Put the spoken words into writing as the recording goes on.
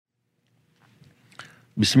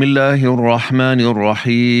بسم الله الرحمن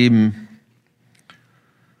الرحيم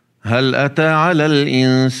هل أتى على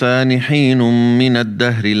الإنسان حين من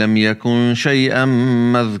الدهر لم يكن شيئا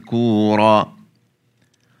مذكورا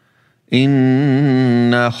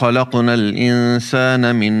إنا خلقنا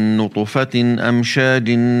الإنسان من نطفة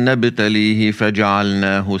أمشاج نبتليه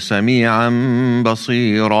فجعلناه سميعا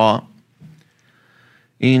بصيرا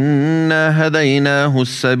إنا هديناه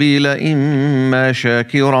السبيل إما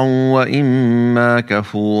شاكرا وإما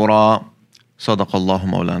كفورا صدق الله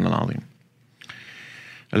مولانا العظيم.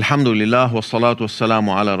 الحمد لله والصلاة والسلام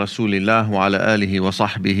على رسول الله وعلى آله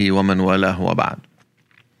وصحبه ومن والاه وبعد.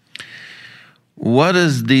 What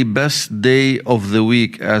is the best day of the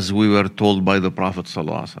week as we were told by the Prophet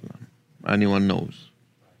sallallahu alaihi wasallam? Anyone knows?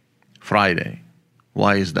 Friday.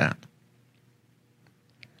 Why is that?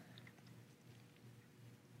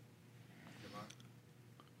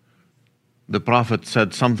 The Prophet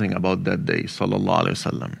said something about that day sallallahu alaihi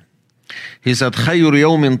wasallam. He said خير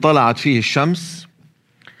يوم طلعت فيه الشمس,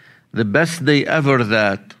 the best day ever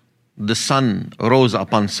that the sun rose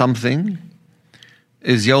upon something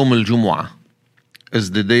is يوم الجمعة,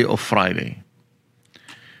 is the day of Friday.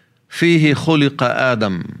 فيه خلق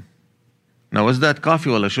آدم. Now is that coffee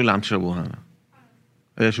ولا شو اللي عم تشربوه هذا؟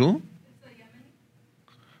 ايه شو؟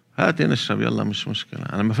 هاتي نشرب يلا مش مشكلة.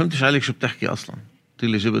 أنا ما فهمتش عليك شو بتحكي أصلا.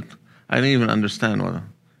 قلت لي جبت. I didn't even understand what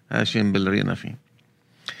هاشين مبلرينا فيه.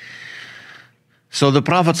 So the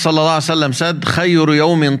Prophet sallallahu alaihi wasallam said خير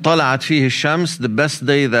يوم طلعت فيه الشمس, the best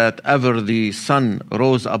day that ever the sun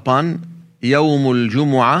rose upon, يوم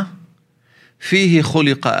الجمعة فيه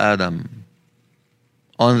خلق آدم.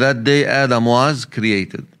 On that day Adam was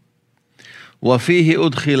created. وفيه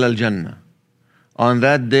أدخل الجنة. On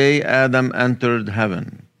that day Adam entered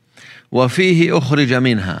heaven. وفيه أخرج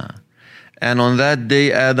منها. And on that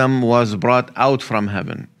day Adam was brought out from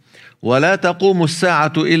heaven. ولا تقوم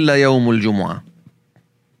الساعة إلا يوم الجمعة.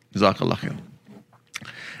 جزاك الله خير.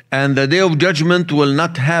 And the day of judgment will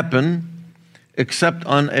not happen except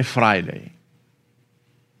on a Friday.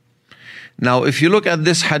 Now if you look at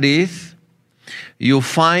this hadith, you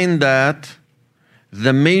find that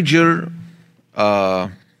the major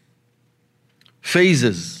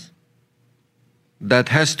phases that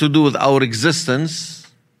has to do with our existence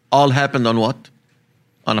all happened on what?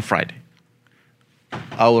 On a Friday.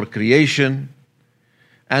 Our creation,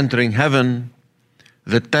 entering heaven,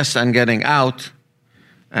 the test and getting out,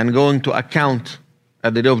 and going to account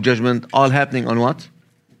at the day of judgment, all happening on what?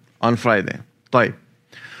 On Friday. طيب.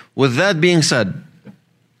 With that being said,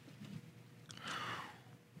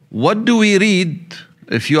 what do we read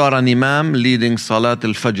if you are an imam leading Salat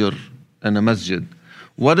al-Fajr in a masjid?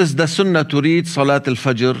 What is the sunnah to read Salat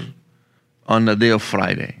al-Fajr on the day of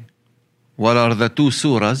Friday? What are the two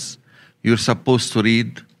surahs you're supposed to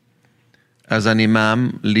read as an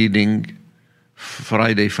imam leading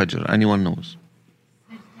Friday Fajr? Anyone knows?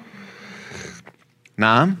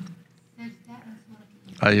 نعم.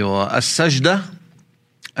 أيوة السجدة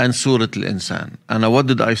and Surah Al-Insan. And what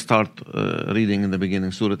did I start reading in the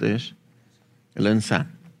beginning? Surah إيش? Al-Insan.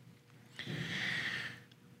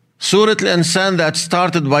 Surah Al-Insan that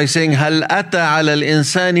started by saying هل أتى على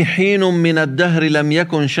الإنسان حين من الدهر لم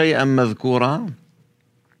يكن شيئا مذكورا.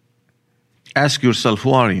 Ask yourself,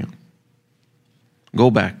 who are you?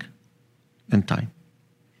 Go back in time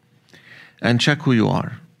and check who you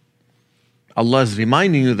are. Allah is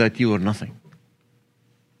reminding you that you are nothing.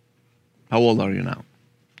 How old are you now?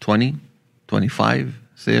 20? 25?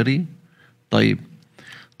 30? طيب.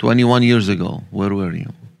 21 years ago, where were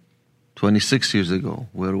you? 26 years ago,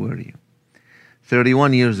 where were you?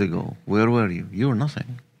 31 years ago, where were you? You were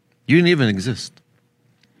nothing. You didn't even exist.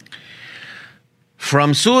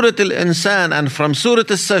 From Surah Al-Insan and from Surah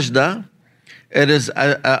Al-Sajdah, it is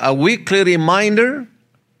a weekly reminder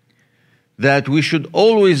that we should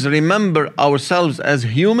always remember ourselves as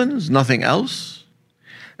humans, nothing else,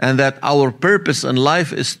 and that our purpose in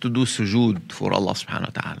life is to do sujood for Allah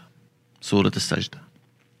subhanahu wa ta'ala. Surah Al-Sajdah.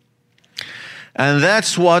 And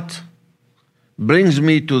that's what brings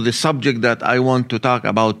me to the subject that I want to talk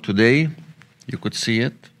about today. You could see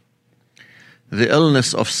it. The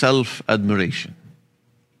illness of self-admiration.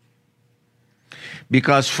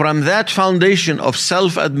 Because from that foundation of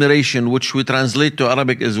self-admiration, which we translate to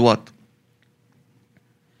Arabic is what?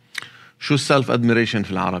 شو self-admiration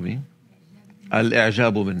في العربي?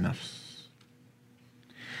 الإعجاب بالنفس.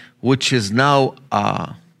 Which is now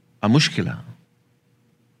a مشكلة,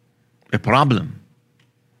 a problem,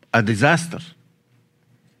 a disaster.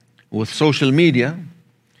 With social media,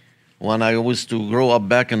 when I was to grow up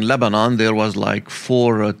back in Lebanon, there was like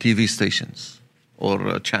 4 TV stations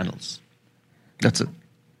or channels. That's it.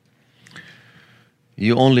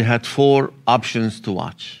 you only had 4 options to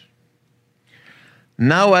watch.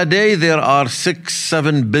 Nowadays, there are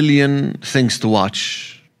 6-7 billion things to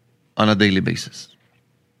watch on a daily basis.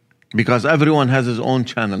 Because everyone has his own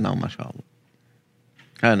channel now, mashallah.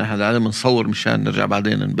 نحن قاعدين بنصور مشان نرجع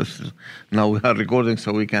بعدين نبث. Now we are recording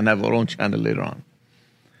so we can have our own channel later on.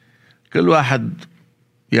 كل واحد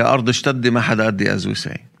يا أرض اشتدي ما حدا قدي, as we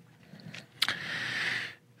say.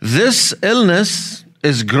 This illness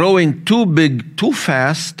is growing too big, too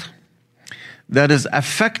fast, that is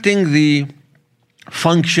affecting the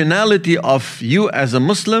functionality of you as a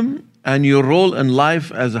Muslim and your role in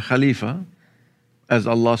life as a Khalifa, as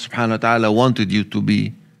Allah subhanahu wa ta'ala wanted you to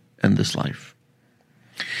be in this life.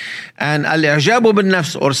 And al-i'jabu bin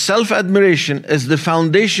nafs, or self-admiration, is the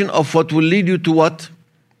foundation of what will lead you to what?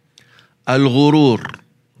 Al-ghurur.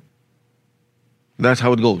 That's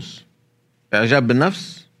how it goes. I'jab bin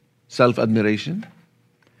nafs, self-admiration.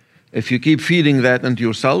 If you keep feeding that into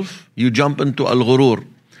yourself, you jump into al-ghurur,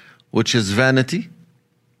 which is vanity.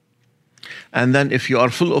 And then if you are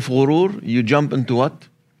full of ghurur, you jump into what?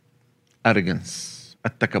 Arrogance,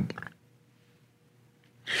 at-takabbur.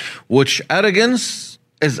 Which arrogance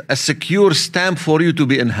is a secure stamp for you to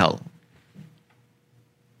be in hell.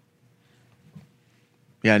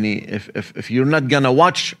 Yani if you're not gonna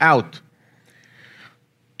watch out,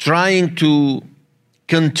 trying to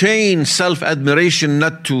contain self-admiration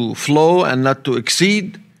not to flow and not to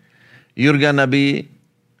exceed, you're gonna be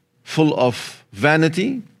full of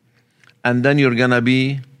vanity, and then you're gonna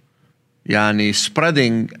be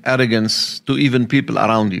spreading arrogance to even people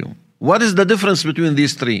around you. What is the difference between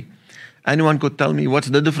these 3? Anyone could tell me what's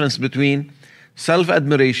the difference between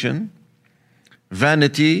self-admiration,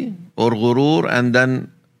 vanity or ghurur, and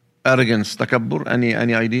then arrogance, takabbur?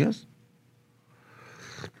 Any ideas?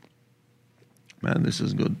 Man, this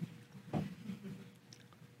is good. A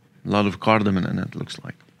lot of cardamom in it, looks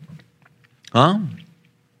like. Huh?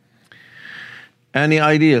 Any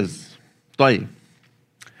ideas? طيب.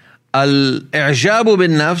 Al-i'jabu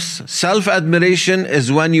bin nafs, self-admiration, is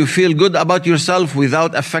when you feel good about yourself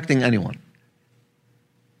without affecting anyone.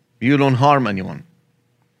 You don't harm anyone.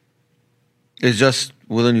 It's just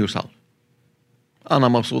within yourself. أنا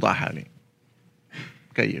مبسوط على حالي.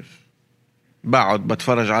 كيف. بقعد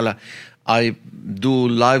بتفرج على. I do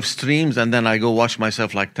live streams and then I go watch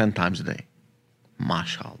myself like 10 times a day.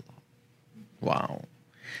 MashaAllah. Wow.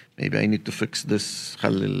 Maybe I need to fix this.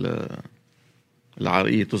 خلي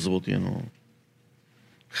العرقية تزبط,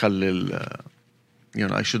 خلي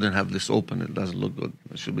I shouldn't have this open. It doesn't look good.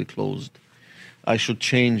 It should be closed. I should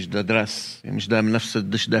change the dress. مش دائما نفس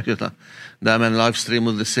الدشداش. دائما live stream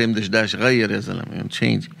with the same دشداش. غير يا زلمة.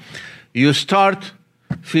 Change. You start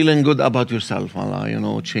feeling good about yourself.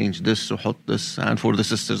 Change this وحط this. And for the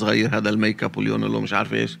sisters غير هذا الميك اب واليون اللي مش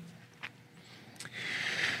عارف ايش.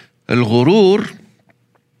 الغرور,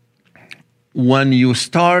 when you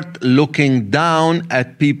start looking down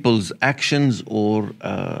at people's actions or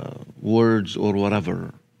words or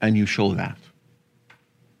whatever, and you show that.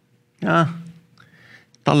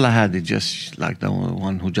 طلع هذه, just like the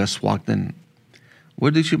one who just walked in.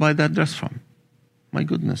 Where did she buy that dress from? My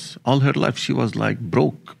goodness, all her life she was like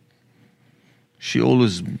broke. She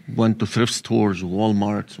always went to thrift stores,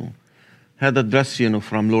 Walmart. Had a dress,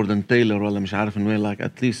 from Lord and Taylor, ولا مش عارف من وين, like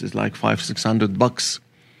at least it's like $500-600.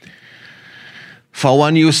 For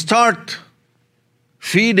when you start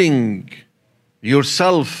feeding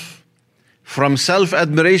yourself from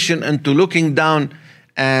self-admiration into looking down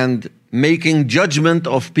and making judgment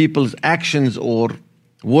of people's actions or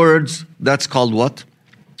words, that's called what?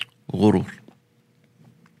 Ghurur.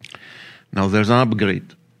 Now there's an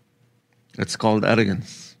upgrade. It's called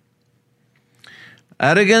arrogance.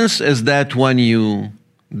 Arrogance is that when you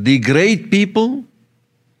degrade people,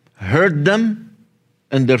 hurt them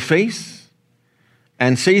in their face,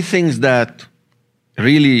 and say things that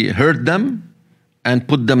really hurt them and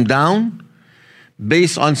put them down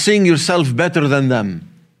based on seeing yourself better than them.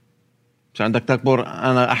 مش عندك تكبر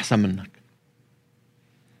أنا أحسن منك.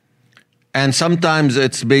 And sometimes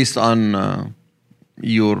it's based on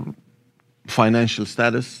your financial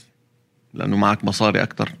status, لأنه معك مصاري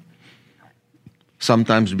أكتر.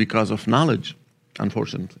 Sometimes because of knowledge,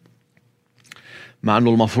 unfortunately. مع أنه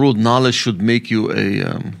المفروض knowledge should make you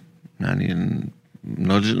a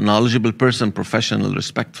knowledgeable person, professional,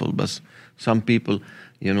 respectful, but some people,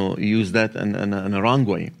 use that in a wrong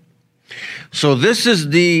way. So this is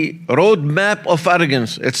the roadmap of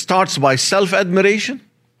arrogance. It starts by self-admiration.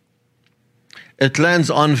 It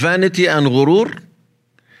lands on vanity and ghurur,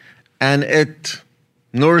 and it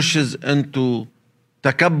nourishes into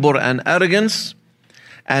takabbur and arrogance.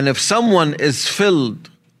 And if someone is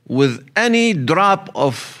filled with any drop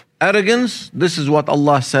of arrogance, this is what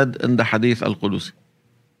Allah said in the Hadith al-Qudusi.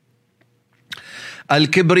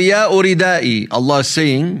 Al-Kibriya'u ridai. Allah is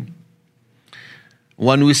saying,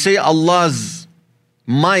 when we say Allah's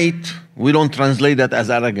might, we don't translate that as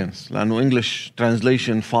arrogance. No English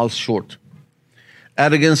translation falls short.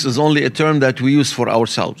 Arrogance is only a term that we use for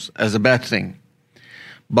ourselves as a bad thing.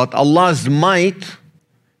 But Allah's might,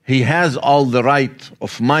 He has all the right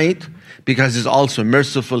of might because He's also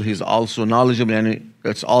merciful, He's also knowledgeable, and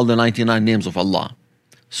it's all the 99 names of Allah.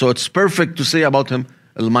 So it's perfect to say about Him,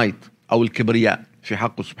 al-might, أو الكبرياء في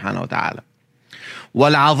حقه سبحانه وتعالى.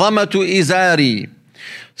 وَالْعَظَمَةُ إِزَارِي.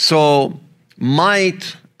 So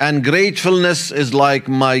might and gratefulness is like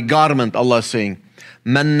my garment, Allah is saying.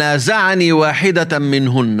 مَنْ نَازَعَنِي وَاحِدَةً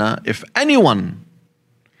مِّنْهُنَّ. If anyone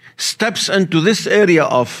steps into this area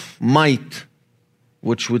of might,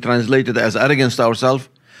 which we translated as arrogance to ourselves,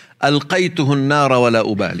 أَلْقَيْتُهُ النَّارَ وَلَا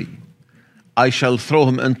أُبَالِي. I shall throw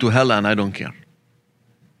him into hell and I don't care.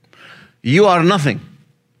 You are nothing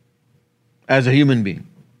as a human being.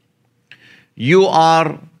 You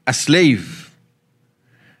are a slave.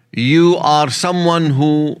 You are someone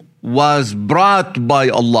who was brought by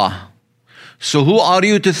Allah. So who are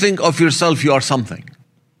you to think of yourself you are something?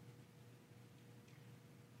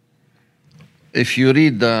 If you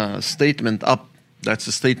read the statement up, that's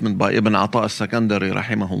a statement by Ibn Ata al-Sakandari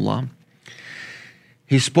rahimahullah.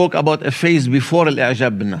 He spoke about a phase before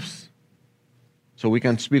al-i'jab bin-nafs. So we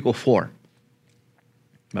can speak of 4.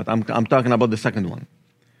 But I'm talking about the second one.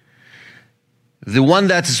 The one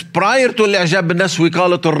that is prior to al-i'jab bin-nafs, we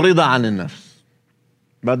call it al-rida an al-nafs.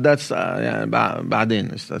 But that's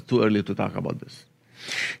بعدين. It's too early to talk about this.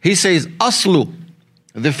 He says, aslu,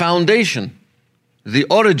 the foundation, the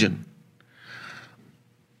origin.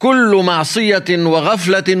 كل معصية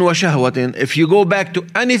وغفلة وشهوة. If you go back to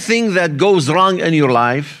anything that goes wrong in your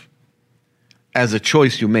life, as a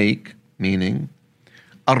choice you make, meaning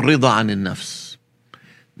الرضا عن النفس,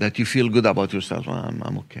 that you feel good about yourself.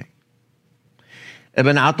 I'm okay.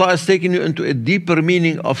 Ibn Ata is taking you into a deeper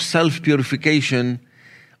meaning of self-purification.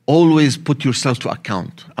 Always put yourself to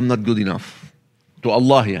account. I'm not good enough. To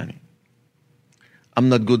Allah, yani. I'm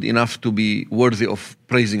not good enough to be worthy of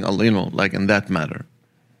praising Allah, like in that matter.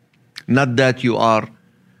 Not that you are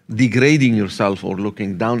degrading yourself or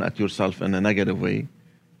looking down at yourself in a negative way.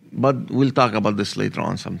 But we'll talk about this later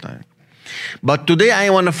on sometime. But today I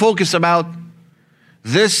want to focus about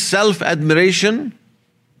this self-admiration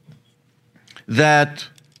that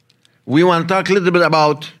we want to talk a little bit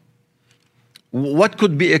about. What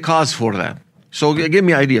could be a cause for that? So give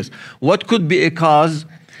me ideas. What could be a cause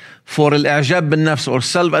for al-i'jab bin-nafs or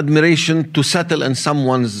self-admiration to settle in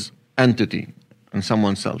someone's entity, in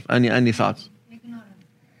someone's self? Any thoughts? Ignorance.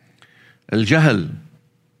 Al-jahl.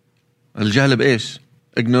 Al-jahl بإيش?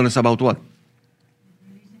 Ignorance about what?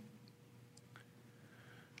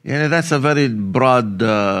 Yeah, that's a very broad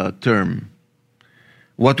term.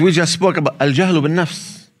 What we just spoke about, al-jahl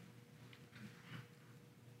bin-nafs.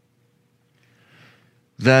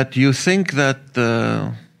 That you think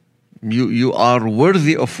that you are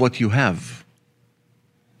worthy of what you have.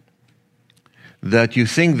 That you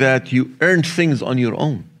think that you earned things on your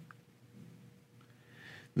own.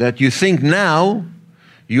 That you think now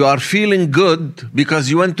you are feeling good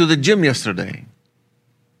because you went to the gym yesterday.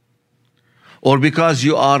 Or because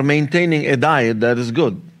you are maintaining a diet that is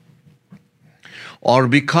good. Or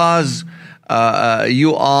because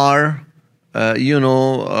you are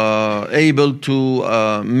able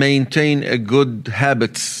to maintain a good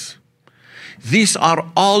habits. These are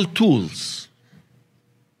all tools.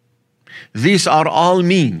 These are all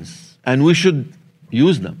means, and we should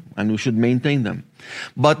use them and we should maintain them.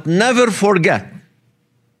 But never forget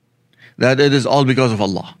that it is all because of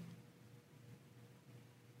Allah.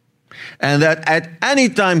 And that at any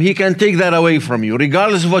time He can take that away from you,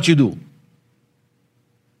 regardless of what you do.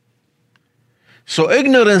 So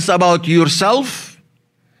ignorance about yourself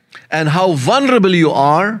and how vulnerable you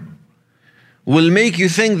are will make you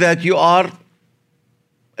think that you are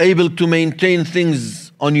able to maintain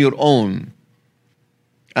things on your own.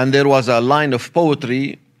 And there was a line of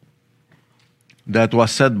poetry that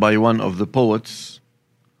was said by one of the poets,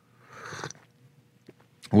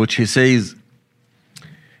 which he says,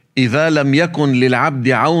 إذا لم يكن للعبد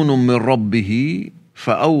عون من ربه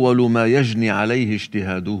فأول ما يجني عليه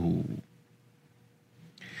اجتهاده.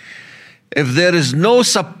 If there is no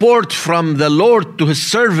support from the Lord to His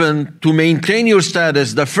servant to maintain your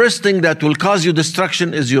status, the first thing that will cause you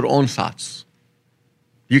destruction is your own thoughts.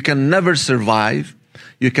 You can never survive.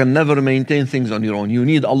 You can never maintain things on your own. You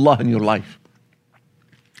need Allah in your life.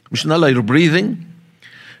 Bismillah, you're breathing.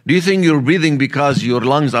 Do you think you're breathing because your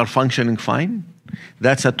lungs are functioning fine?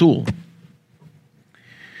 That's a tool.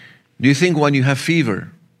 Do you think when you have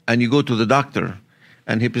fever and you go to the doctor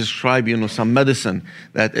and he prescribes, some medicine,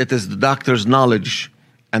 that it is the doctor's knowledge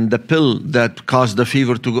and the pill that caused the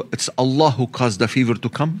fever to go? It's Allah who caused the fever to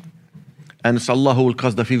come, and it's Allah who will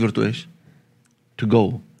cause the fever to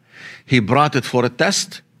go. He brought it for a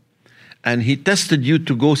test, and He tested you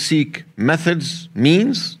to go seek methods,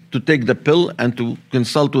 means to take the pill and to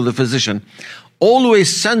consult with the physician.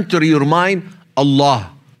 Always center your mind,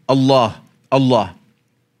 Allah, Allah, Allah.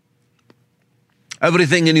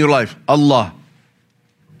 Everything in your life, Allah.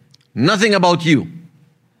 Nothing about you.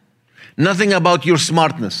 Nothing about your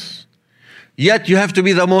smartness. Yet you have to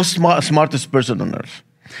be the most smartest person on earth.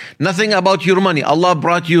 Nothing about your money. Allah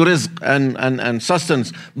brought you rizq and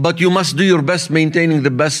sustenance, but you must do your best maintaining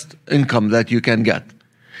the best income that you can get.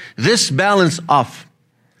 This balance of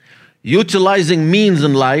utilizing means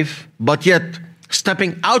in life, but yet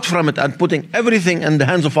stepping out from it and putting everything in the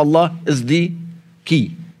hands of Allah is the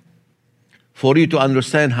key for you to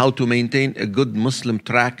understand how to maintain a good Muslim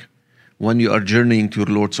track when you are journeying to your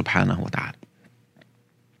Lord subhanahu wa ta'ala.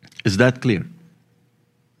 Is that clear?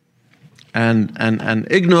 And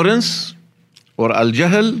ignorance or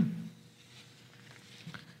al-jahl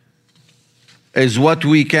is what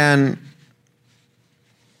we can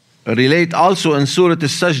relate also in Surah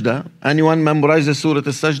Al-Sajda. Anyone memorizes Surah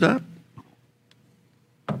Al-Sajda?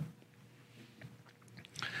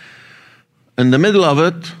 In the middle of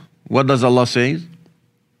it, what does Allah say?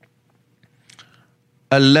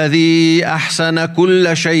 الذي أحسن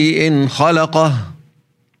كل شيء خلقه,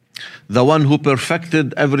 the one who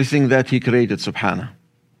perfected everything that He created, subhanahu.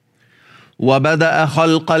 وبدأ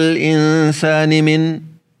خلق الإنسان من,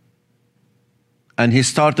 and He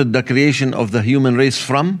started the creation of the human race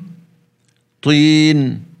from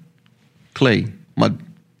طين, clay, mud.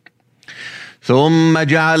 ثم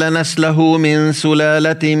جعل نسله من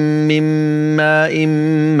سلالة من ماء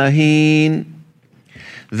مهين.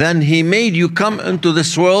 Then He made you come into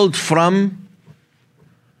this world from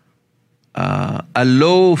a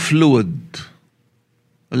low fluid,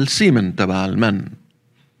 السيمن تبع المن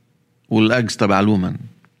والأجز تبع الومن.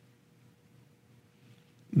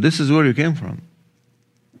 This is where you came from.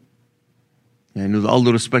 And with all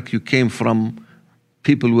the respect, you came from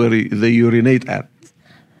people where they urinate at.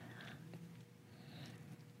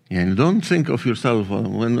 يعني don't think of yourself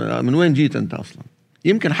من وين جيت أنت أصلا.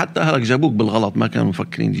 يمكن حتى أهلك جابوك بالغلط، ما كانوا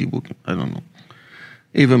مفكرين يجيبوك. I don't know.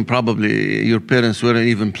 Even probably your parents weren't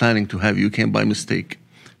even planning to have you, came by mistake.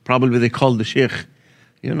 Probably they called the sheikh,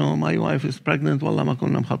 my wife is pregnant, والله ما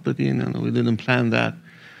كنا مخططين, we didn't plan that.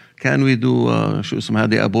 Can we do شو اسمها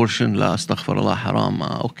هذه abortion? لا استغفر الله حرام.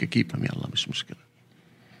 Okay, keep him, يلا مش مشكلة.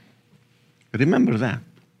 Remember that.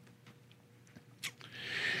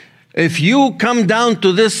 If you come down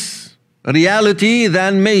to this reality,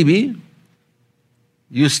 then maybe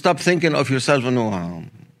you stop thinking of yourself and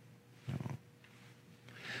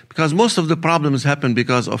because most of the problems happen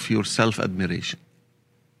because of your self-admiration.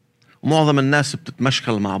 معظم الناس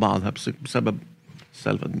بتتمشكل مع بعضها بسبب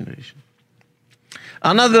self-admiration.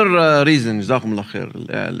 Another reason, جزاكم الله خير,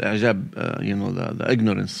 الإعجاب, the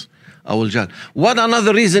ignorance, أو الجهل. What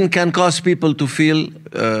another reason can cause people to feel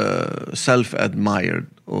self-admired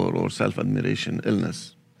or self-admiration,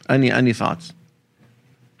 illness? Any thoughts?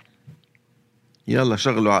 يلا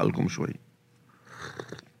شغلوا عقلكم شوي.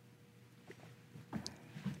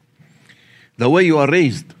 The way you are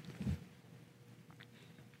raised.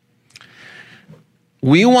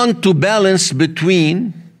 We want to balance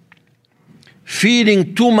between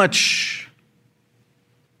feeding too much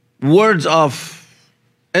words of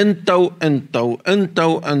انت وانت وانت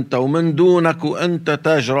وانت ومن دونك وانت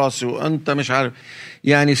تاج راسي وانت مش عارف.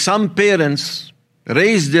 يعني some parents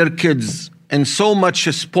raise their kids in so much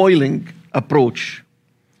spoiling approach.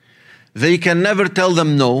 They can never tell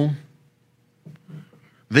them no.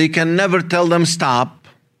 They can never tell them stop.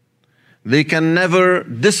 They can never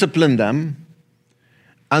discipline them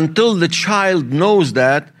until the child knows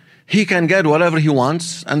that he can get whatever he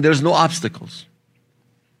wants and there's no obstacles.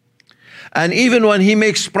 And even when he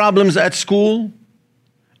makes problems at school,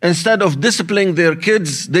 instead of disciplining their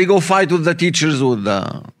kids, they go fight with the teachers, with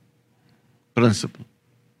the principal.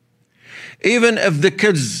 Even if the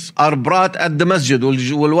kids are brought at the masjid,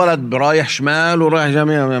 والولد رايح شمال ورايح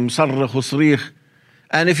جميع مصرخ وصريخ,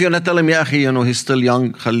 and if you're not telling him, يا أخي, he's still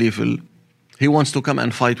young, خليه he wants to come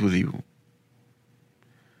and fight with you.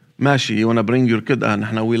 ماشي, you want to bring your kid?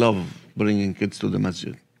 نحن we love bringing kids to the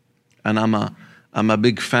masjid. And I'm a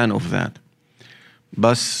big fan of that.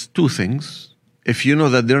 But two things. If you know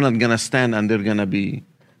that they're not going to stand and they're going to be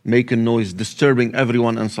making noise, disturbing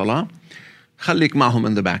everyone in salah, خليك معهم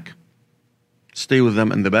in the back. Stay with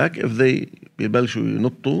them in the back. If they بيبلشوا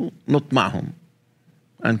ينطوا, نط معهم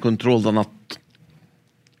and control the nut.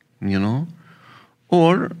 You know?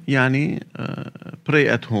 Or يعني pray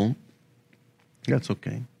at home. That's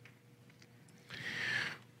okay.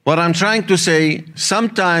 What I'm trying to say,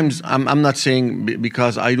 sometimes, I'm not saying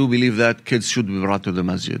because I do believe that kids should be brought to the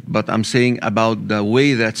masjid, but I'm saying about the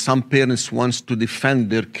way that some parents wants to defend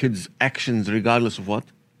their kids' actions regardless of what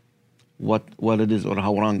it is or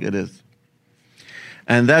how wrong it is.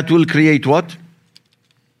 And that will create what?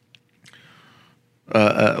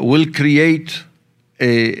 Will create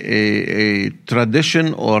a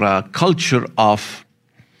tradition or a culture of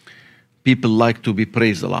people like to be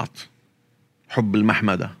praised a lot. حب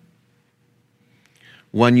المحمدة.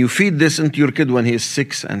 When you feed this into your kid when he is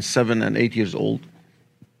 6 and 7 and 8 years old,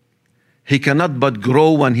 he cannot but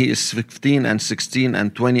grow when he is 15 and 16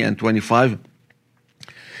 and 20 and 25.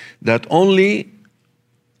 That only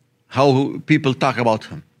how people talk about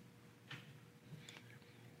him.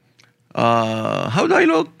 How do I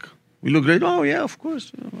look? We look great. Oh yeah, of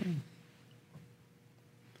course.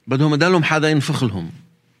 بدهم يدلهم حدا ينفخ لهم.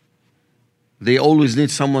 They always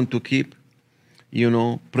need someone to keep,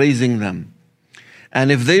 praising them.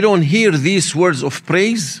 And if they don't hear these words of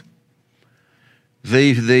praise,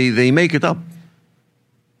 they make it up.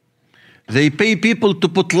 They pay people to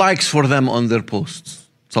put likes for them on their posts.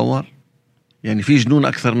 تصور؟ يعني في جنون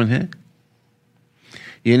أكثر من هيك؟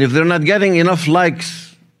 يعني if they're not getting enough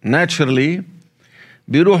likes naturally,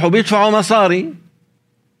 بيروحوا بيدفعوا مصاري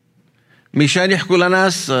مشان يحكوا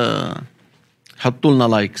لناس حطوا لنا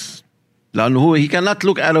likes. لأنه he cannot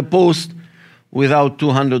look at a post without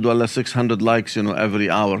 200 or 600 likes, every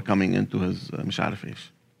hour coming into his مش عارف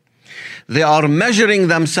إيش. They are measuring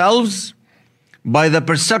themselves by the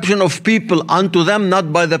perception of people unto them,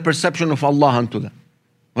 not by the perception of Allah unto them.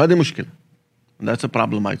 وهذه مشكلة. That's a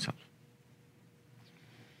problem by itself.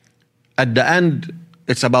 At the end,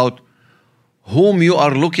 it's about whom you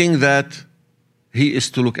are looking that he is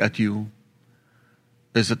to look at you.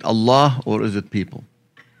 Is it Allah or is it people?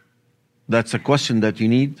 That's a question that you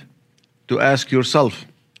need to ask yourself.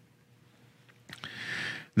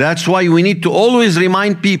 That's why we need to always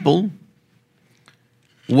remind people,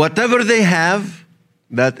 whatever they have,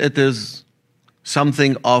 that it is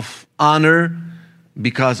something of honor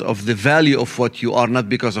because of the value of what you are, not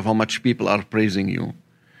because of how much people are praising you.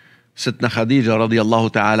 Sitna Khadija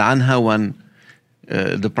radiallahu ta'ala anha, when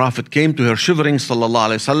the Prophet came to her shivering,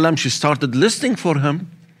 sallallahu alayhi wasallam, she started listing for him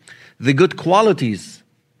the good qualities.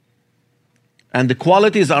 And the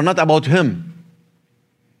qualities are not about him.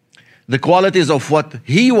 The qualities of what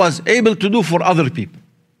he was able to do for other people.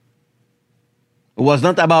 It was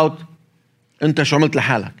not about أنت شو عملت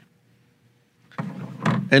لحالك.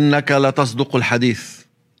 إنك لا تصدق الحديث.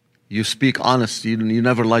 You speak honest. You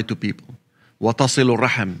never lie to people. وتصل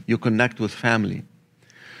الرحم. You connect with family.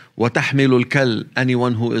 وتحمل الكل.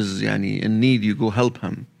 Anyone who is in need, you go help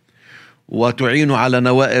him. وتعين على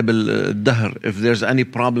نوائب الدهر. If there's any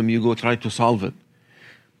problem, you go try to solve it.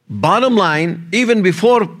 Bottom line, even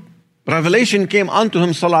before revelation came unto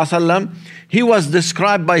him, sallallahu alaihi wasallam, he was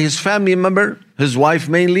described by his family member, his wife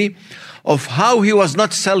mainly, of how he was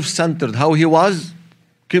not self-centered, how he was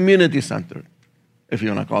community-centered, if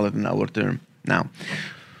you want to call it in our term now.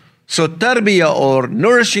 So tarbiyah, or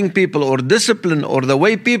nourishing people, or discipline, or the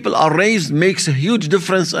way people are raised makes a huge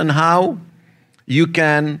difference in how you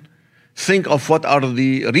can think of what are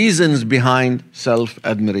the reasons behind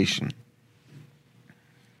self-admiration.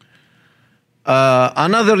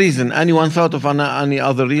 Another reason, anyone thought of any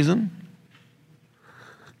other reason?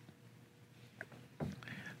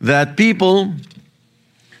 That people,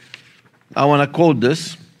 I want to quote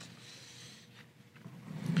this.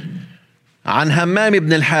 عن همام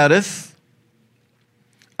بن الحارث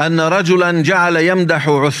أن رجلا جعل يمدح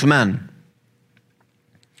عثمان.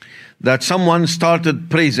 That someone started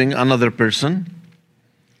praising another person.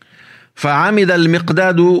 فعمد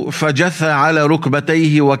المقداد فجث على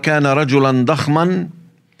ركبتيه وكان رجلا ضخما.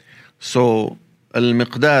 So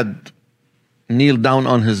المقداد kneeled down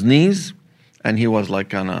on his knees, and he was like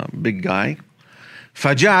kind of big guy.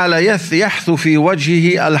 فجعل يحث في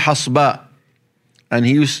وجهه الحصباء. And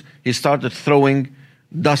he started throwing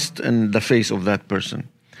dust in the face of that person.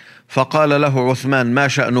 فقال له عثمان ما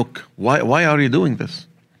شأنك? Why are you doing this?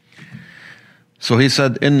 So he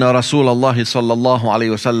said, إن رسول الله صلى الله عليه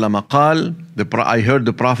وسلم قال, I heard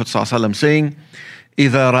the Prophet صلى الله عليه وسلم saying,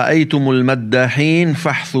 إذا رأيتم المداحين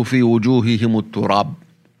فاحثوا في وجوههم التراب.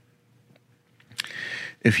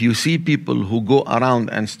 If you see people who go around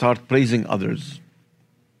and start praising others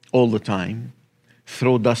all the time,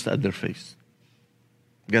 throw dust at their face.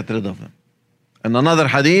 Get rid of them. And another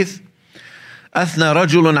hadith, أثنى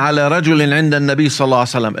رجل على رجل عند النبي صلى الله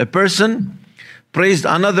عليه وسلم. A person praised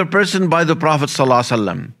another person by the Prophet صلى الله عليه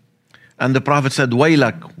وسلم. And the Prophet said,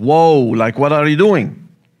 ويلك, woe, like what are you doing?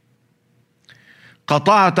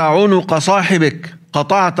 قطعت عنق صاحبك,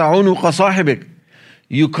 قطعت عنق صاحبك.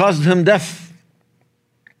 You caused him death.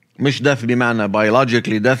 مش death بمعنى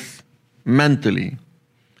biologically death, mentally,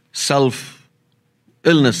 self,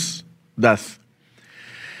 illness, death.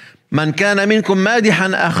 من كان منكم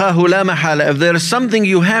مادحا أخاه لا محالة. If there is something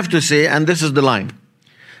you have to say, and this is the line.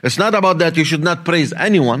 It's not about that you should not praise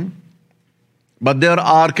anyone, but there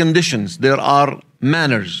are conditions, there are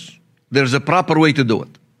manners. There's a proper way to do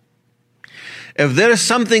it. If there is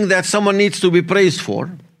something that someone needs to be praised for,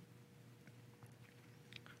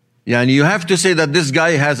 and you have to say that this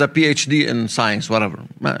guy has a PhD in science, whatever.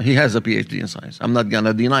 He has a PhD in science. I'm not going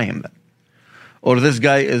to deny him that. Or this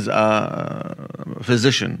guy is a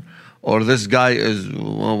physician. Or this guy is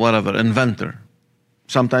whatever, inventor.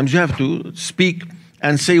 Sometimes you have to speak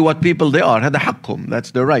and say what people they are. هذا حقهم.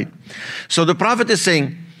 That's their right. So the Prophet is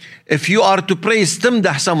saying, if you are to praise,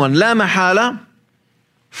 تمدح someone, لا محالة,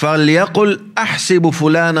 فليقل أحسب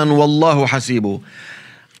فلانا والله حسيبه.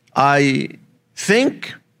 I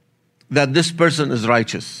think that this person is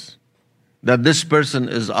righteous, that this person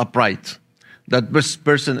is upright, that this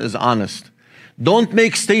person is honest. Don't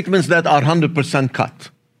make statements that are 100% cut.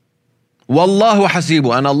 Wallahu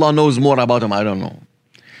hasibu, and Allah knows more about him, I don't know.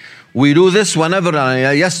 We do this whenever,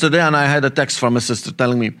 yesterday, and I had a text from a sister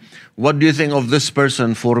telling me, what do you think of this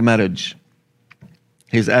person for marriage?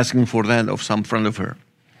 He's asking for the hand of some friend of her.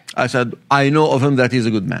 I said, I know of him that he's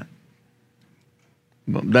a good man.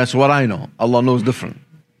 That's what I know. Allah knows different.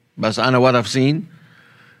 But أنا what I've seen,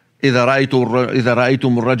 إذا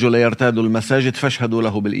رأيتم الرجل يرتاد المساجد فاشهدوا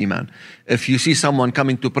له بالإيمان. If you see someone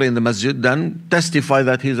coming to pray in the masjid, then testify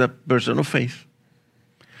that he's a person of faith.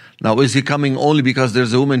 Now, is he coming only because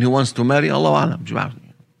there's a woman who wants to marry? Allah Alam.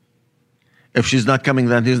 If she's not coming,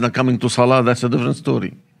 then he's not coming to salah. That's a different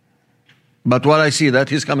story. But what I see that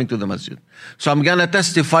he's coming to the masjid. So I'm going to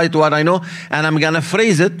testify to what I know, and I'm going to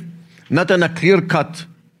phrase it, not in a clear-cut,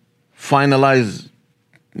 finalized,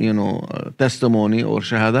 testimony or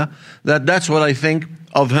shahada, that's what I think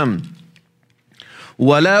of him.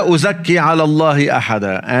 وَلَا أُزَكِّي عَلَى اللَّهِ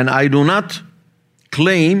أَحَدًا. And I do not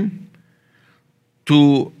claim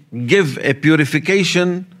to give a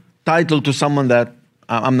purification title to someone that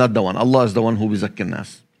I'm not the one. Allah is the one who bizakki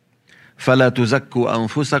nas. فَلَا تُزَكُّوا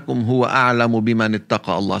أَنفُسَكُمْ هُوَ أَعْلَمُ بِمَنِ اتَّقَى.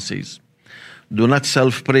 Allah says, do not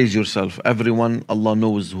self-praise yourself. Everyone, Allah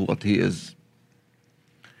knows what he is.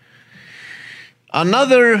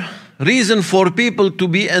 Another reason for people to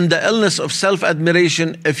be in the illness of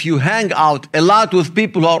self-admiration, if you hang out a lot with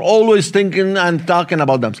people who are always thinking and talking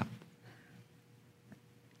about themselves.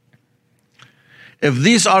 If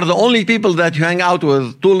these are the only people that you hang out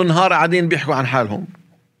with, طول النهار قاعدين بيحكوا عن حالهم.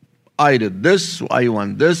 I did this, I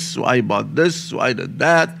want this, I bought this, I did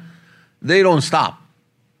that. They don't stop.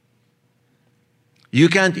 You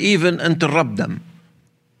can't even interrupt them.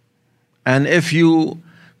 And if you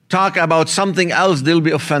talk about something else, they'll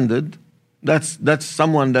be offended. That's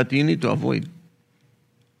someone that you need to avoid.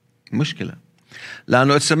 مشكلة.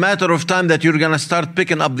 لأنه it's a matter of time that you're going to start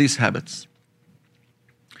picking up these habits.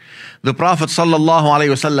 The Prophet sallallahu alayhi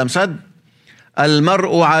wasallam said,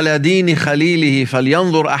 المرء على دين خليله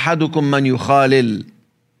فلينظر أحدكم من يخالل.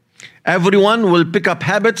 Everyone will pick up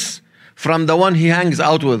habits from the one he hangs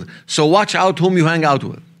out with. So watch out whom you hang out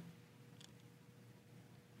with.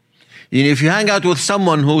 If you hang out with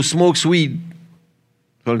someone who smokes weed,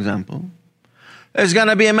 for example, it's going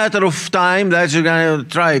to be a matter of time that you're going to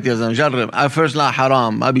try it. جرب. First لا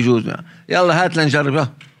حرام ما بيجوز. يلا هات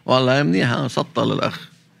لنجرب. والله منيحة سطة للأخ.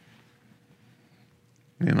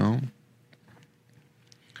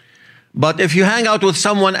 But if you hang out with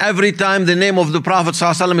someone every time the name of the Prophet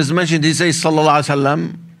ﷺ is mentioned, he says sallallahu alaihi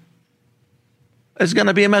wasallam, it's going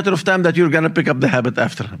to be a matter of time that you're going to pick up the habit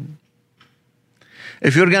after him.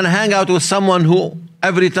 If you're going to hang out with someone who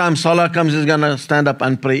every time salah comes is going to stand up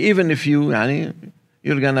and pray, even if you're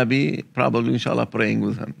going to be probably inshallah praying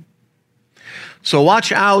with him. So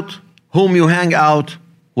watch out whom you hang out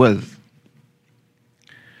with.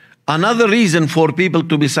 Another reason for people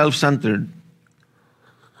to be self-centered,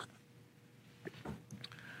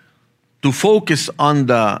 to focus on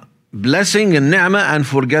the blessing and ni'mah and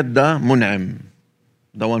forget the mun'im,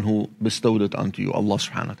 the one who bestowed it onto you, Allah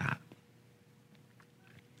subhanahu wa ta'ala.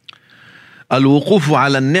 الوقوف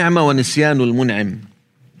على النعمة ونسيان المنعم.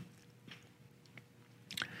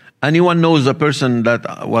 Anyone knows a person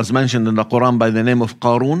that was mentioned in the Quran by the name of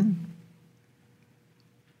Qarun?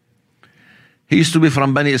 He used to be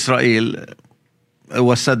from Bani Israel. It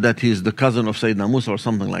was said that he's the cousin of Sayyidina Musa or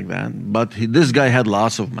something like that. But this guy had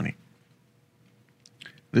lots of money.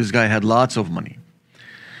 This guy had lots of money.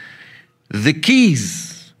 The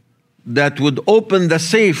keys that would open the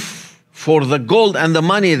safe for the gold and the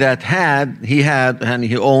money that he had and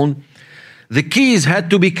he owned, the keys had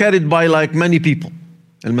to be carried by like many people.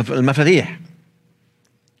 المفاتيح.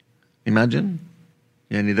 Imagine.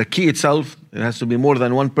 Yani the key itself, it has to be more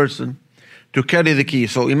than one person to carry the key.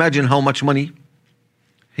 So imagine how much money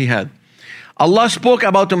he had. Allah spoke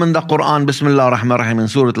about him in the Quran. Bismillah ar-Rahman ar-Rahim in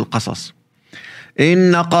Surah Al-Qasas.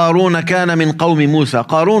 إن قارون كان من قوم موسى.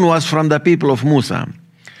 Qarun was from the people of Musa.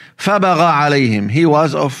 فبغى عليهم. He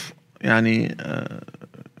was of يعني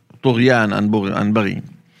طغيان and بغي.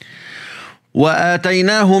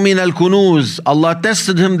 وآتيناه من الكنوز. Allah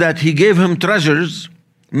tested him that he gave him treasures.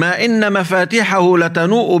 ما إن مفاتيحه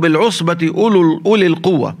لتنوء بالعصبة أولي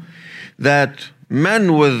القوة. That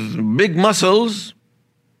men with big muscles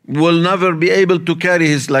will never be able to carry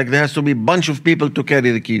his, like there has to be a bunch of people to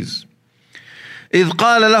carry the keys. إذ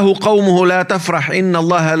قال له قومه لا تفرح إن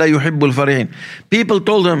الله لا يحب الفرحين. People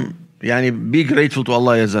told him, يعني, be grateful to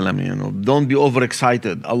Allah, ya zalam, you know, don't be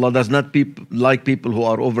overexcited. Allah does not like people who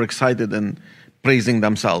are overexcited and praising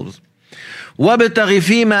themselves. وابتغ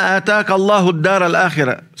فيما آتاك الله الدار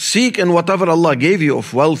الآخرة. Seek in whatever Allah gave you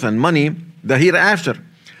of wealth and money, the hereafter.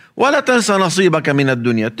 ولا تنس نصيبك من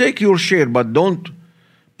الدنيا. Take your share, but don't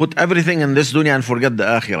put everything in this dunya and forget the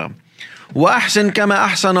akhirah. وأحسن كما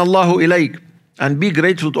أحسن الله إليك. And be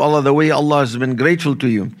grateful to Allah the way Allah has been grateful to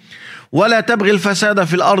you. ولا تبغي الفساد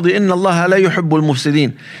في الأرض إن الله لا يحب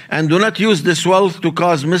المفسدين. And do not use this wealth to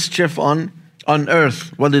cause mischief on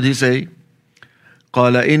earth. What did he say?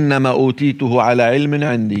 قال إنما أوتيته على علم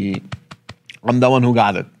عندي. I'm the one who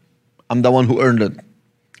got it. I'm the one who earned it.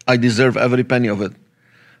 I deserve every penny of it.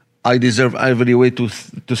 I deserve every way to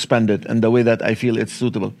spend it and the way that I feel it's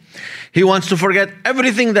suitable. He wants to forget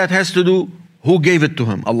everything that has to do who gave it to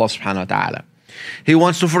him, Allah subhanahu wa ta'ala. He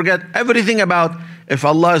wants to forget everything about if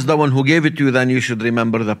Allah is the one who gave it to you, then you should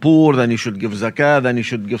remember the poor, then you should give zakah, then you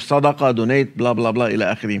should give sadaqah, donate, blah, blah, blah,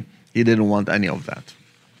 ila akhiri. He didn't want any of that.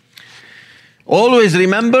 Always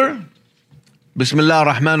remember, Bismillah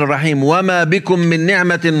ar-Rahman ar-Rahim, وَمَا بِكُم مِّن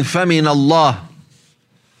نِعْمَةٍ فَمِنَ اللَّهِ.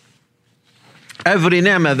 Every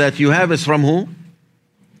ni'mah that you have is from who?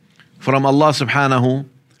 From Allah subhanahu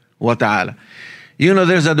wa ta'ala. You know,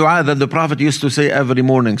 there's a dua that the Prophet used to say every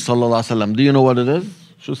morning, sallallahu alaihi wasallam. Do you know what it is?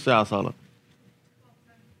 Shو الساعة صارت?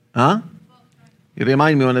 Huh? You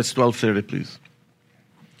remind me when it's 12:30, please.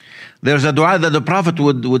 There's a dua that the Prophet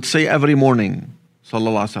would say every morning,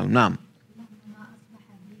 sallallahu alaihi wasallam. Naam.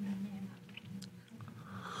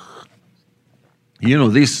 You know,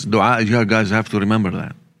 this dua, you guys have to remember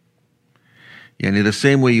that. Yani the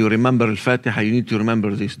same way you remember Al-Fatiha, you need to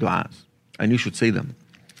remember these du'as. And you should say them.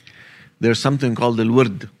 There's something called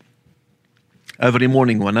al-wird. Every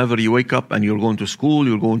morning, whenever you wake up and you're going to school,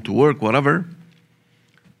 you're going to work, whatever,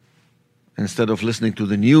 instead of listening to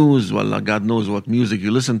the news, well, God knows what music you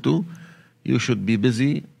listen to, you should be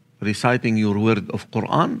busy reciting your word of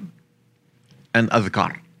Quran and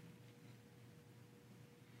adhkar.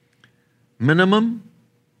 Minimum,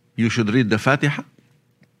 you should read the Fatiha,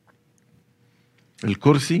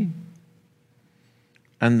 Al-Kursi,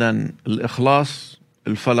 and then Al-Ikhlas,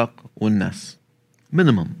 Al-Falaq, Wal-Nas.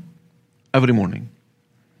 Minimum. Every morning.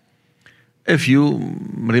 If you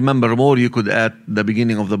remember more, you could add the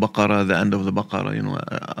beginning of the Baqarah, the end of the Baqarah, you know,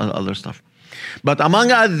 other stuff. But among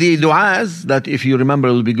the du'as that if you remember,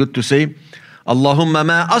 it will be good to say, Allahumma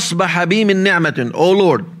ma asbaha bi min ni'matin. O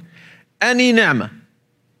Lord, any ni'mah,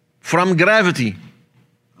 from gravity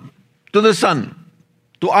to the sun,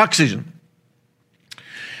 to oxygen,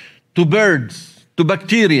 to birds, to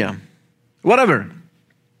bacteria, whatever,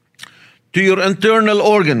 to your internal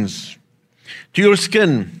organs, to your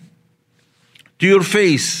skin, to your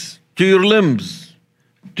face, to your limbs,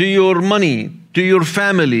 to your money, to your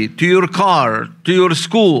family, to your car, to your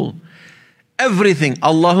school, everything.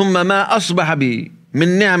 Allahumma ma asbaha bi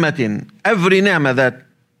min ni'matin. Every ni'mah that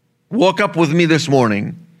woke up with me this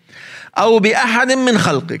morning. أو بأحد من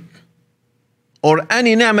خلقك. Or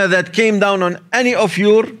any ni'mah that came down on any of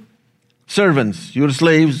your servants, your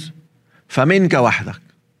slaves. فمنك وحدك.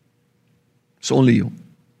 It's only you.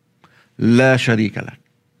 لا شريك لك.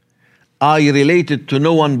 I related to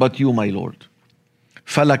no one but you, my Lord.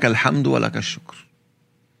 فلك الحمد ولك الشكر.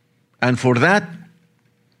 And for that,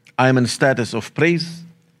 I'm in status of praise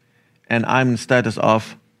and I'm in status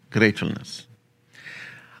of gratefulness.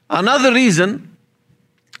 Another reason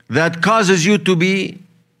that causes you to be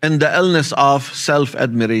in the illness of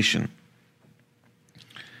self-admiration.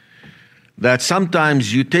 that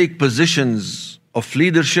sometimes you take positions of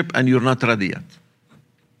leadership and you're not ready yet.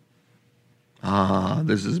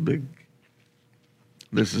 This is big.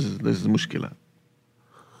 This is mushkila.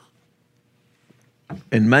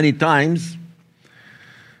 And many times,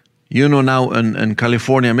 now in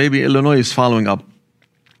California, maybe Illinois is following up.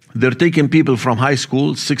 They're taking people from high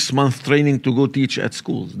school, 6-month training to go teach at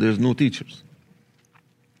schools. There's no teachers.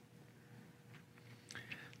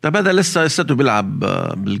 طب هذا لسه بيلعب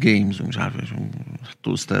بالجيمز ومش عارف ايش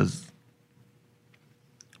حطوه استاذ.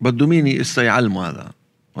 بده مين لسه يعلمه هذا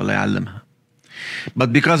ولا يعلمها.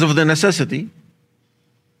 But because of the necessity,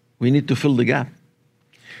 we need to fill the gap.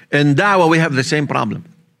 In da'wah, we have the same problem.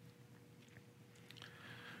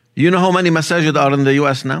 You know how many masajid are in the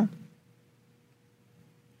US now?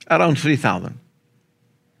 Around 3,000.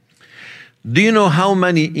 Do you know how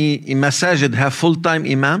many masajid have full-time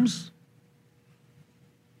imams?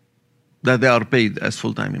 That they are paid as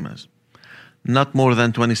full-time imams. Not more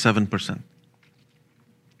than 27%.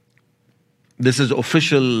 This is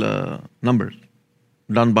official numbers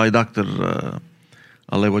done by Dr.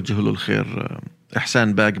 Allah yawajjihul al-khair,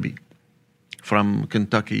 Ihsan Bagby from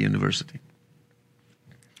Kentucky University.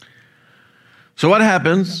 So what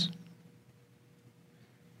happens?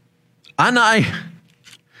 And I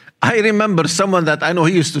remember someone that I know,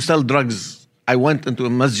 he used to sell drugs. I went into a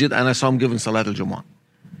masjid and I saw him giving Salat al-Jumu'ah.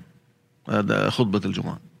 The khutbah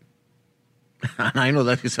al-Jumu'ah. And I know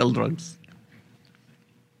that he sells drugs.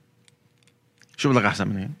 شو بدك أحسن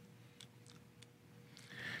من هيك؟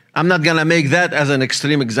 I'm not going to make that as an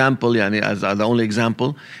extreme example, as the only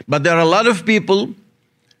example. But there are a lot of people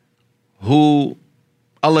who,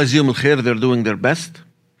 Allah yajzihum al-khair, they're doing their best.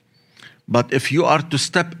 But if you are to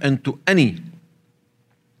step into any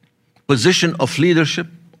position of leadership,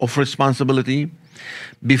 of responsibility,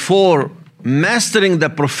 before mastering the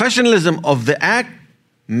professionalism of the act,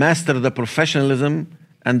 master the professionalism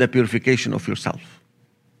and the purification of yourself.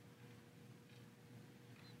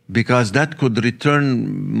 Because that could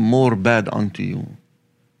return more bad unto you.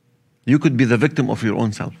 You could be the victim of your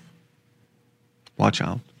own self. Watch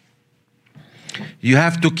out. You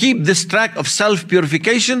have to keep this track of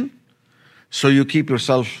self-purification, so you keep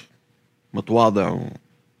yourself متواضع,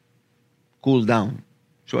 cool down.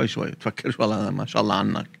 شوي شوي تفكرش والله ما شاء الله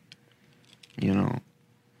عنك.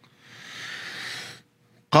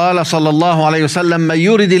 قال صلى الله عليه وسلم من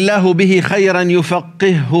يرد الله به خيرا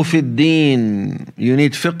يفقهه في الدين. You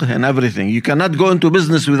need fiqh in everything. You cannot go into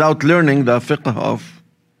business without learning the fiqh of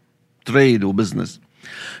trade or business.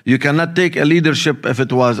 You cannot take a leadership if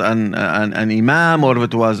it was an imam, or if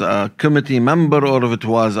it was a committee member, or if it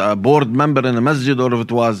was a board member in a masjid, or if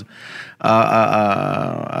it was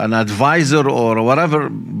an advisor or whatever.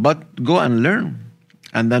 But go and learn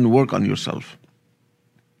and then work on yourself.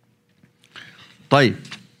 طيب.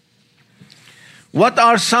 What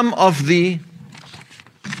are some of the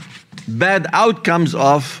bad outcomes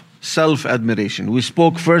of self-admiration? We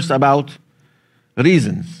spoke first about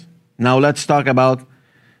reasons. Now let's talk about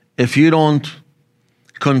if you don't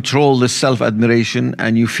control this self-admiration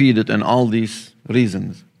and you feed it in all these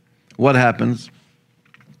reasons, what happens?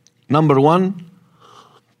 Number one,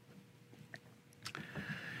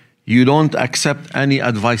 you don't accept any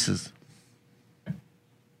advices.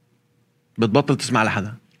 بتبطل تسمع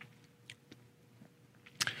لحدا.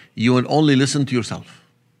 You will only listen to yourself.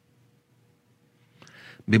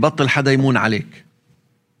 ببطل حدا يمون عليك.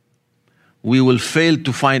 We will fail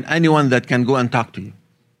to find anyone that can go and talk to you.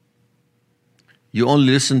 You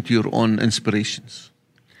only listen to your own inspirations.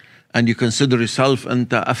 And you consider yourself أنت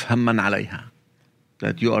أفهم من عليها.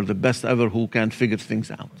 That you are the best ever who can figure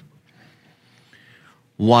things out.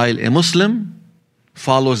 While a Muslim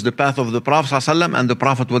follows the path of the Prophet ﷺ, and the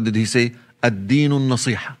Prophet, what did he say? الدين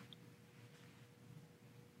النصيحة.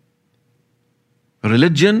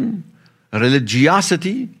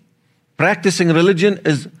 Religiosity, practicing religion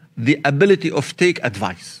is the ability of take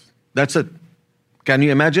advice. That's it. Can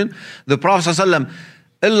you imagine? The Prophet ﷺ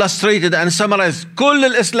illustrated and summarized كل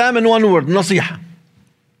الإسلام in one word, نصيحة.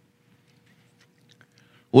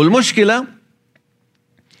 والمشكلة,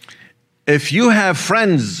 if you have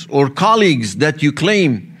friends or colleagues that you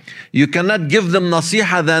claim you cannot give them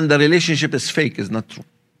nasiha, then the relationship is fake, is not true.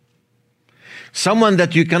 Someone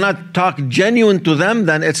that you cannot talk genuine to them,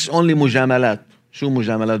 then it's only mujamalat. شو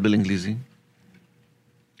مجاملات بالإنجليزي؟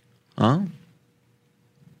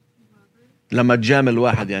 لما تجامل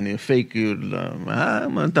واحد يعني fake,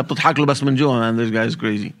 أنت بتضحك له بس من جوا, and this guy is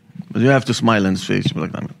crazy. But you have to smile in his face.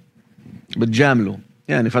 بتجامله.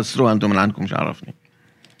 يعني فسروها أنتم من عندكم مش عارفني.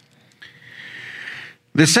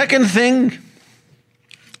 The second thing,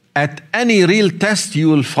 at any real test you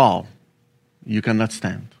will fall. You cannot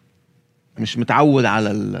stand. مش متعود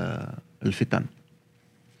على الفتن.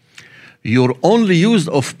 You're only used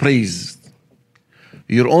of praise.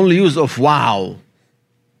 You're only used of wow.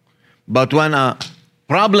 But when a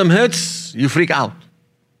problem hits, you freak out.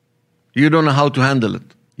 You don't know how to handle it.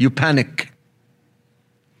 You panic.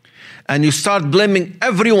 And you start blaming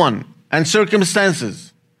everyone and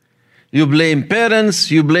circumstances. You blame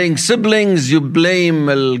parents, you blame siblings, you blame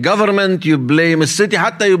the government, you blame the city,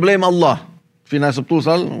 حتى you blame Allah. في ناس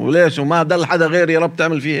بتوصل وليش وما ضل حدا غير يا رب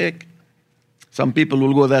تعمل فيه هيك. Some people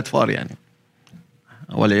will go that far يعني.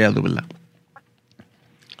 والعياذ بالله.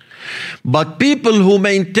 But people who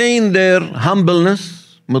maintain their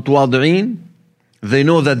humbleness, متواضعين, they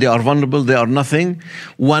know that they are vulnerable, they are nothing.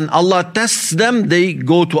 When Allah tests them, they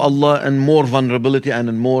go to Allah in more vulnerability and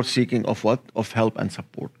in more seeking of what? Of help and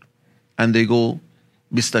support. And they go,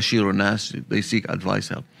 bistashiru nas, they seek advice,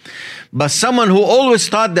 help. But someone who always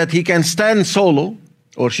thought that he can stand solo,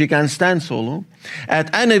 or she can stand solo,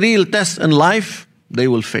 at any real test in life, they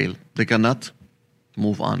will fail. They cannot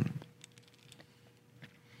move on.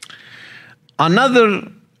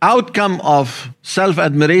 Another outcome of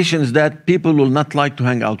self-admiration is that people will not like to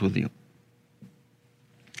hang out with you.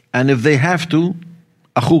 And if they have to,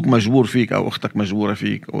 أخوك مجبور فيك أو أختك مجبورة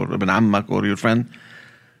فيك or ابن عمك or your friend,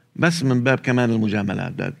 بس من باب كمان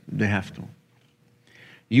المجاملات that they have to.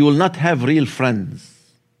 You will not have real friends.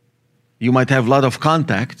 You might have a lot of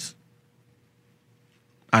contacts.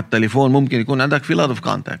 على التليفون ممكن يكون عندك في lot of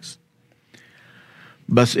contacts.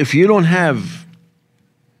 But if you don't have,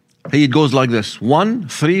 it goes like this: 1,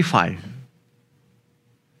 3, 5.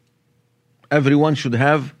 Everyone should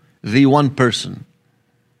have the one person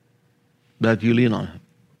that you lean on.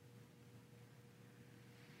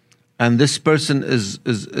 And this person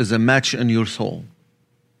is a match in your soul.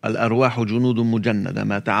 الأرواح جنود مجندة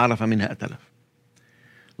ما تعارف منها ائتلف.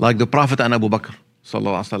 Like the Prophet and Abu Bakr صلى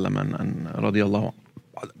الله عليه وسلم and رضي الله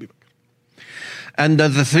عنه أبي بكر. And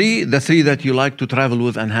the three that you like to travel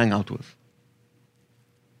with and hang out with.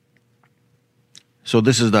 So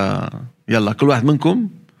this is the يلا كل واحد منكم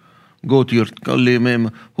go to your قول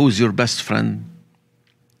لي who's your best friend.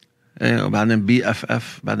 وبعدين BFF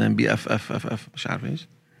بعدين BFF مش عارف ايش.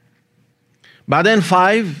 بعدين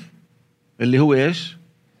 5 اللي هو ايش؟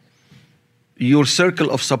 your circle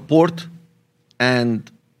of support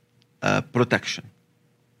and protection.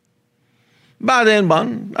 بعدين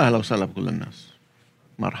بان اهلا وسهلا بكل الناس.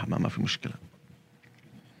 مرحبا ما في مشكلة.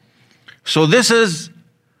 So this is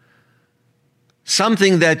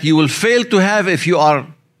something that you will fail to have if you are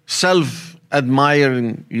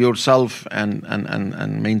self-admiring yourself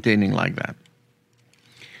and maintaining like that.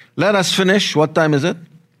 Let us finish. What time is it?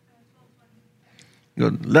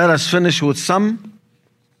 Good. Let us finish with some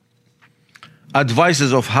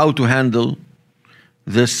advices of how to handle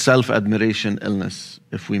this self-admiration illness,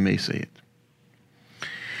 if we may say it.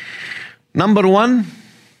 Number 1,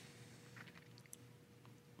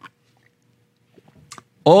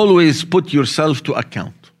 always put yourself to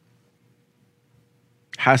account.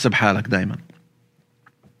 حاسب حالك دايما.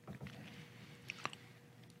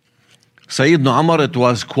 Sayyidina Umar, it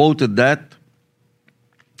was quoted that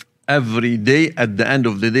every day at the end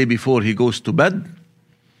of the day before he goes to bed,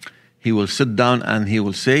 he will sit down and he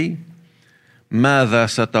will say, ماذا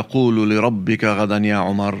ستقول لربك غدا يا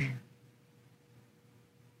عمر?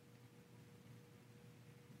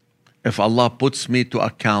 If Allah puts me to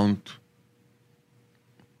account,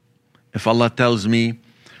 if Allah tells me,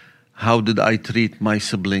 how did I treat my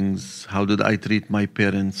siblings? How did I treat my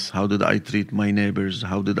parents? How did I treat my neighbors?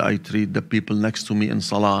 How did I treat the people next to me in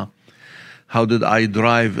salah? How did I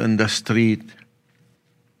drive in the street?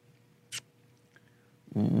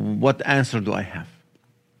 What answer do I have?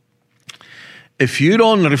 If you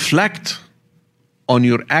don't reflect on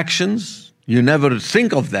your actions, you never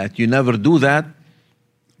think of that, you never do that,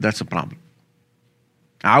 that's a problem.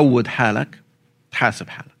 عود حالك تحاسب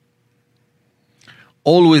حالك.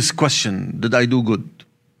 Always question, did I do good?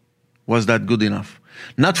 Was that good enough?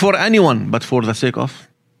 Not for anyone, but for the sake of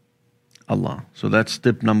Allah. So that's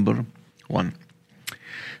tip number 1.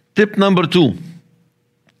 Tip number 2,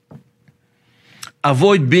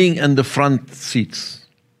 avoid being in the front seats.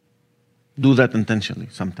 Do that intentionally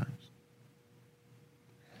sometimes.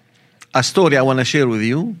 A story I want to share with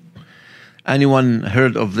you. Anyone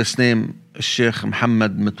heard of this name, Sheikh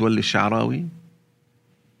Muhammad Mutwalli Sha'rawi?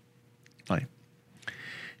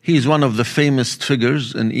 He is one of the famous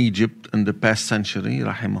figures in Egypt in the past century,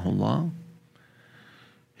 rahimahullah.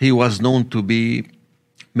 He was known to be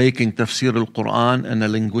making tafsir al-Quran in a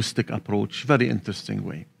linguistic approach, very interesting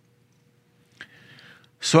way.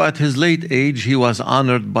 So at his late age, he was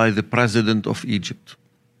honored by the president of Egypt.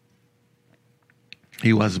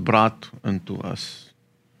 he was brought into a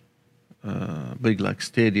big like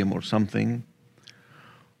stadium or something.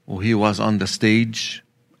 He was on the stage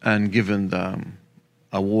and given the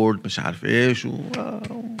award مش عارف ايش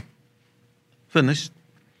finished.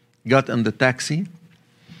 Got in the taxi.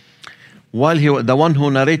 While the one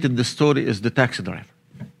who narrated the story is the taxi driver.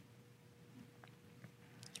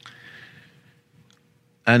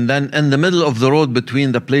 And then in the middle of the road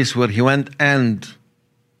between the place where he went and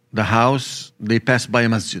the house, they passed by a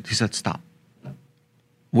masjid. He said, stop.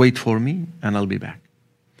 Wait for me and I'll be back.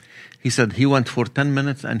 He said he went for 10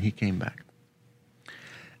 minutes and he came back.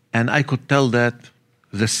 And I could tell that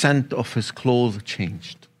the scent of his clothes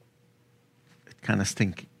changed. It kind of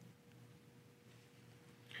stinky.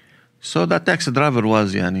 So that taxi driver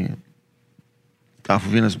was يعني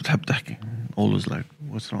تعرفوا في ناس بتحب تحكي. Always like,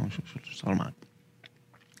 what's wrong? شو صار معك?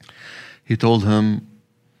 He told him,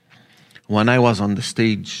 when I was on the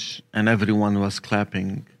stage and everyone was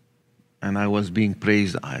clapping and I was being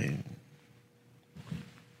praised, I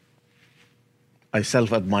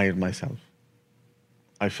self-admired myself.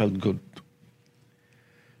 I felt good.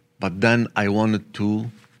 But then I wanted to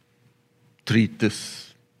treat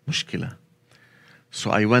this mushkila.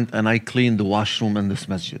 So I went and I cleaned the washroom in this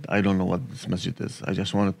masjid. I don't know what this masjid is. I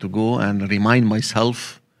just wanted to go and remind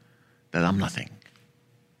myself that I'm nothing.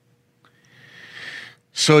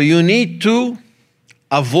 So you need to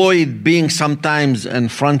avoid being sometimes in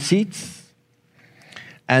front seats.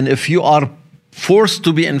 And if you are forced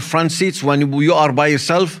to be in front seats when you are by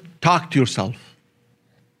yourself, talk to yourself.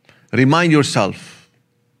 Remind yourself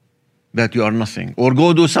that you are nothing. Or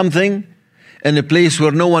go do something in a place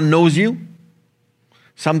where no one knows you.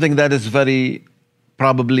 Something that is very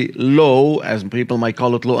probably low, as people might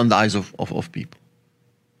call it, low in the eyes of people.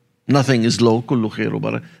 Nothing is low, كله خير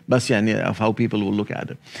وبركة. بس يعني of how people will look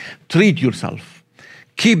at it. Treat yourself.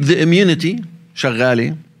 Keep the immunity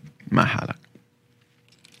شغالة مع حالك.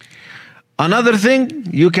 Another thing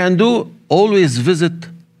you can do, always visit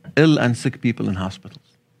ill and sick people in hospitals.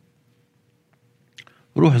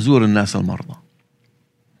 روح زور الناس المرضى.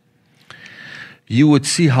 You would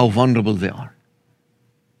see how vulnerable they are.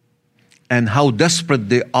 And how desperate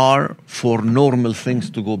they are for normal things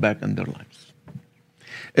to go back in their lives.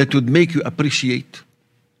 It would make you appreciate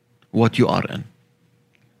what you are in.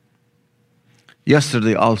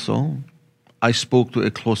 Yesterday also, I spoke to a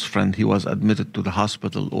close friend. He was admitted to the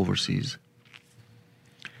hospital overseas.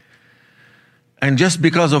 And just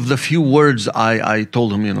because of the few words I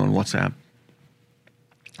told him, on WhatsApp,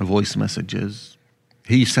 voice messages,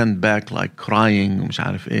 he sent back like crying, مش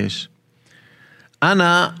عارف إيش.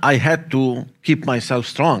 I had to keep myself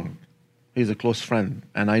strong. He's a close friend,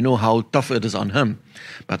 and I know how tough it is on him.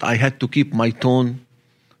 But I had to keep my tone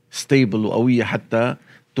stable وقوية حتى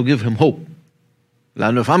to give him hope.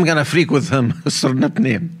 لأنه if I'm gonna freak with him, صرنا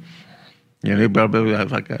اتنين.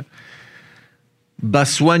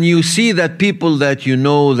 But when you see that people that you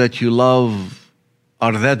know, that you love,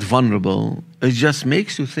 are that vulnerable, it just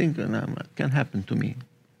makes you think, it can happen to me.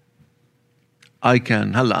 I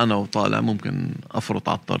can هلا أنا وطالع ممكن أفرط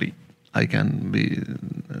على الطريق. I can be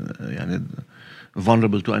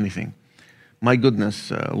vulnerable to anything. My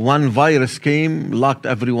goodness, one virus came, locked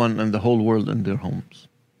everyone in the whole world in their homes.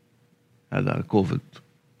 هذا كوفيد.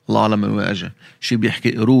 الله أعلم من وين أجا. شي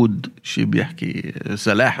بيحكي قرود، شي بيحكي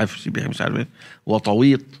سلاحف، شي بيحكي مش عارف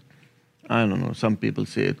وطويط. I don't know. Some people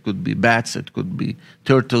say it could be bats, it could be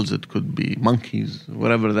turtles, it could be monkeys,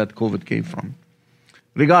 wherever that COVID came from.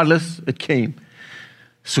 Regardless, it came.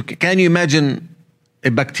 So can you imagine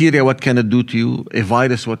a bacteria, what can it do to you? A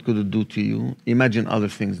virus, what could it do to you? Imagine other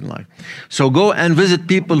things in life. So go and visit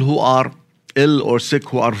people who are ill or sick,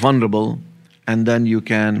 who are vulnerable, and then you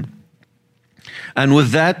can. And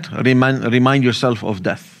with that, remind yourself of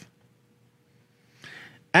death.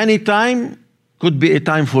 Any time could be a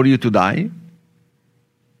time for you to die.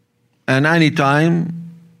 And any time,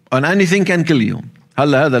 and anything can kill you.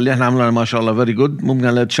 هلا هذا اللي احنا عملنا ما شاء الله very good. ممكن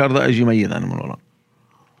لتشرد اجي ميت انا من ورا.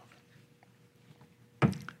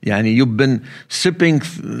 يعني you've been sipping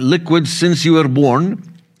liquid since you were born,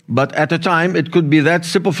 but at a time it could be that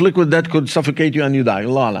sip of liquid that could suffocate you and you die.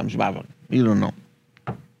 الله أعلم مش بعرف. You don't know.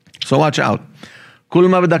 So watch out. كل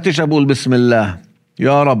ما بدك تشرب قول بسم الله.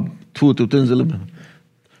 يا رب تفوت وتنزل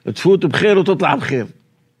تفوت بخير وتطلع بخير.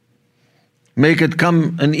 Make it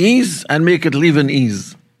come in ease and make it leave in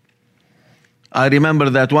ease. I remember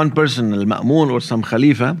that one person, al-Ma'mun or some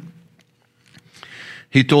Khalifa,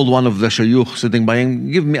 he told one of the shayukh sitting by him,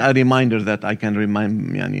 give me a reminder that I can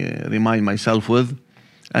remind myself with.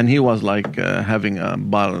 And he was like having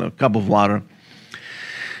a cup of water.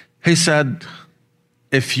 He said,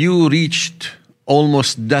 if you reached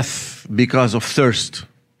almost death because of thirst.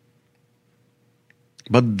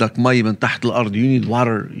 بدك مي من تحت الأرض. You need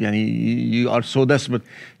water. يعني you are so desperate.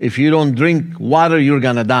 If you don't drink water, you're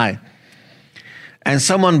gonna die. And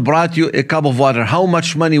someone brought you a cup of water. How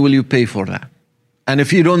much money will you pay for that? And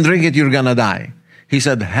if you don't drink it, you're gonna die. He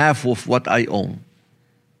said, half of what I own.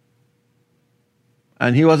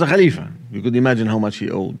 And he was a Khalifa. You could imagine how much he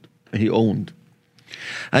owned.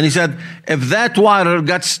 And he said, if that water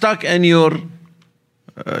got stuck in your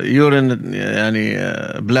urine,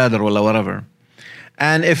 bladder or whatever,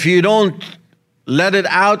 and if you don't let it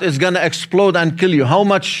out, it's going to explode and kill you. How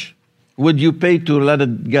much would you pay to let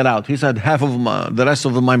it get out? He said, half of the rest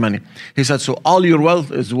of my money. He said, so all your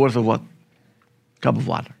wealth is worth of what? Cup of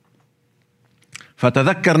water.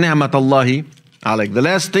 فَتَذَكَّرْ نِعْمَةَ اللَّهِ عَلَيْكَ. The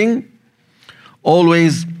last thing,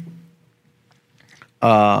 always,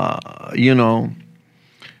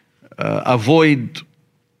 avoid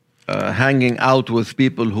hanging out with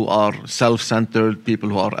people who are self-centered, people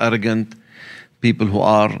who are arrogant, people who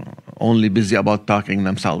are only busy about talking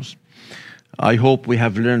themselves. I hope we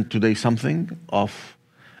have learned today something of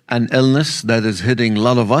an illness that is hitting a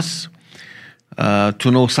lot of us,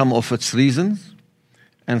 to know some of its reasons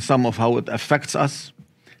and some of how it affects us,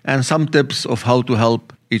 and some tips of how to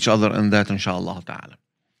help each other in that, inshallah ta'ala.